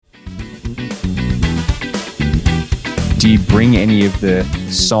Do you bring any of the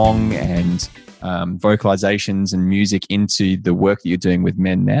song and vocalizations and music into the work that you're doing with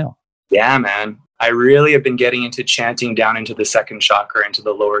men now? Yeah, man. I really have been getting into chanting down into the second chakra, into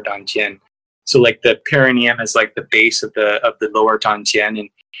the lower dantian. So like the perineum is like the base of the lower dantian in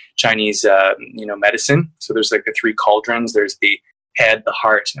Chinese medicine. So there's like the three cauldrons. There's the head, the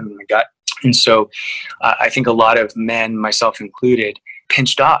heart, and the gut. And so I think a lot of men, myself included,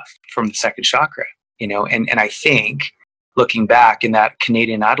 pinched off from the second chakra, and I think looking back in that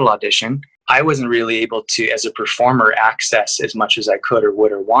Canadian Idol audition, I wasn't really able to, as a performer, access as much as I could or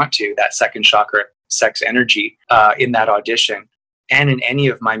would or want to, that second chakra sex energy in that audition and in any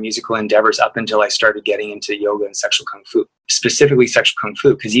of my musical endeavors up until I started getting into yoga and sexual kung fu, specifically sexual kung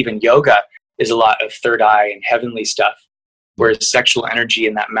fu, because even yoga is a lot of third eye and heavenly stuff, whereas sexual energy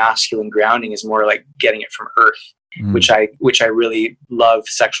and that masculine grounding is more like getting it from earth, which I really love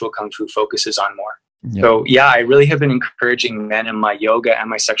sexual kung fu focuses on more. Yep. So yeah, I really have been encouraging men in my yoga and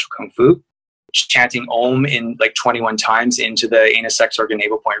my sexual kung fu, chanting Om in like 21 times into the anus, sex organ,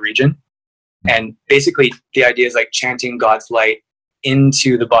 navel point region. And basically the idea is like chanting God's light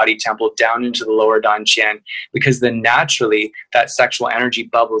into the body temple, down into the lower dantian, because then naturally that sexual energy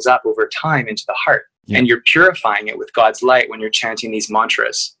bubbles up over time into the heart. Yeah. And you're purifying it with God's light when you're chanting these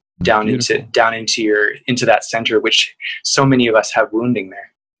mantras down into that center, which so many of us have wounding there.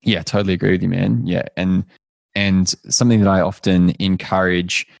 Yeah, totally agree with you, man. Yeah. And something that I often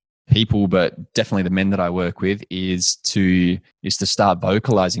encourage people, but definitely the men that I work with, is to start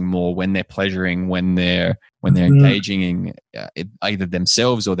vocalizing more when they're pleasuring, when they're engaging in either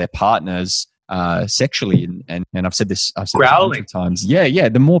themselves or their partners sexually. And I've said this growling times. Yeah.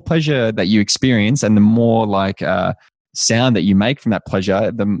 The more pleasure that you experience and the more like sound that you make from that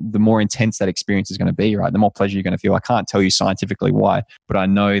pleasure, the more intense that experience is going to be, right? The more pleasure you're going to feel. I can't tell you scientifically why, but I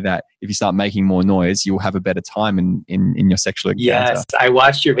know that if you start making more noise, you'll have a better time in your sexual encounter. Yes, I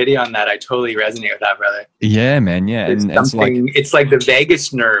watched your video on that. I totally resonate with that, brother. Yeah, man. Yeah, it's like the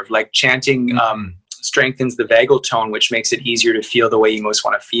vagus nerve, like chanting strengthens the vagal tone, which makes it easier to feel the way you most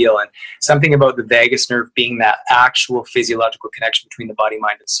want to feel. And something about the vagus nerve being that actual physiological connection between the body,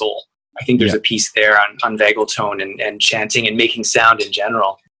 mind, and soul. I think there's a piece there on vagal tone and chanting and making sound in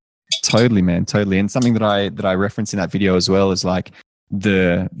general. Totally, man. Totally. And something that I reference in that video as well is like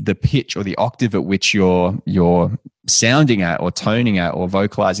the pitch or the octave at which you're sounding at or toning at or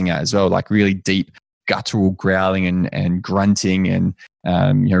vocalizing at as well, like really deep guttural growling and grunting and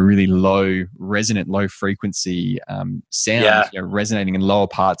really low resonant, low frequency sounds, resonating in lower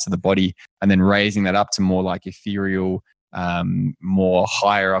parts of the body, and then raising that up to more like ethereal, more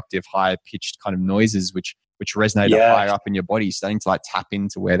higher octave, higher pitched kind of noises, which resonate higher up in your body, starting to like tap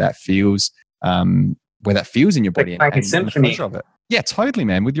into where that feels in your body, like a symphony of it. Yeah, totally,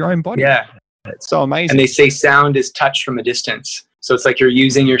 man. With your own body. Yeah, it's so amazing. And they say sound is touch from a distance, so it's like you're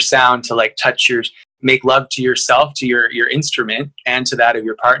using your sound to like make love to yourself, to your instrument, and to that of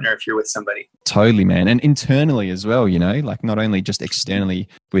your partner if you're with somebody. Totally, man. And internally as well, like not only just externally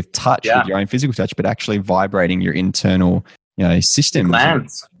with touch, with your own physical touch, but actually vibrating your internal, systems.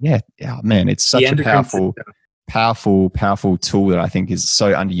 Glands. Yeah, man. It's such a powerful tool that I think is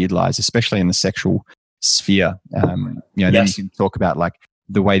so underutilized, especially in the sexual sphere. Then you can talk about like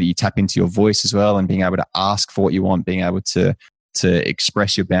the way that you tap into your voice as well, and being able to ask for what you want, being able to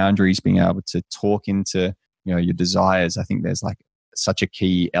express your boundaries, being able to talk into your desires. I think there's like such a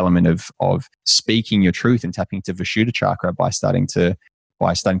key element of speaking your truth and tapping into Vishuddha chakra by starting to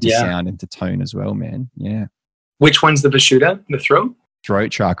sound and to tone as well, man. Yeah. Which one's the Vishuddha? The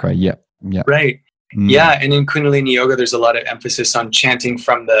throat chakra. Yep. Right. Yeah, and in Kundalini Yoga, there's a lot of emphasis on chanting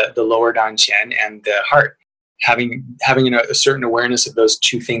from the lower dantian and the heart, having a certain awareness of those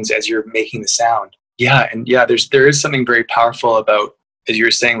two things as you're making the sound. Yeah, and there is something very powerful about, as you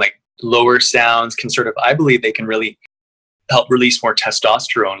were saying, like lower sounds can sort of, I believe they can really help release more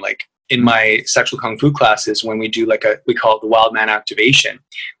testosterone. Like in my sexual kung fu classes, when we do we call it the wild man activation,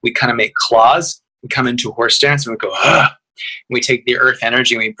 we kind of make claws, we come into a horse stance and we go, ah. We take the earth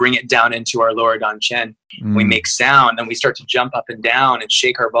energy and we bring it down into our lower dantian. We make sound, and we start to jump up and down and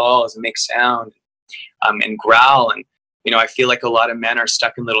shake our balls and make sound and growl. And I feel like a lot of men are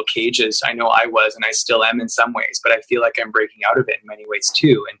stuck in little cages. I know I was, and I still am in some ways, but I feel like I'm breaking out of it in many ways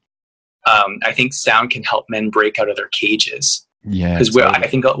too. And I think sound can help men break out of their cages. Yeah, because I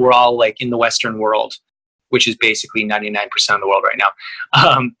think we're all like in the Western world, which is basically 99% of the world right now,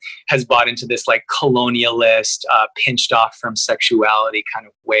 has bought into this like colonialist, pinched off from sexuality kind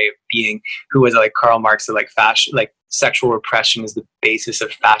of way of being. Who was like Karl Marx said, like sexual repression is the basis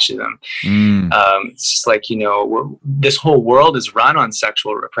of fascism. It's just like, this whole world is run on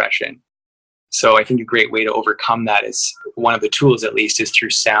sexual repression. So I think a great way to overcome that is, one of the tools at least, is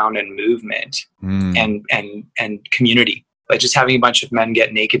through sound and movement and community. Like just having a bunch of men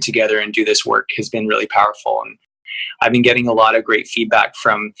get naked together and do this work has been really powerful. And I've been getting a lot of great feedback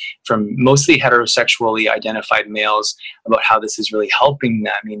from mostly heterosexually identified males about how this is really helping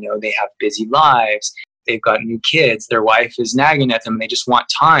them. You know, they have busy lives, they've got new kids, their wife is nagging at them, and they just want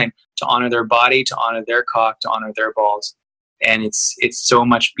time to honor their body, to honor their cock, to honor their balls. And it's so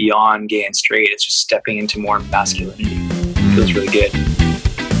much beyond gay and straight. It's just stepping into more masculinity. It feels really good.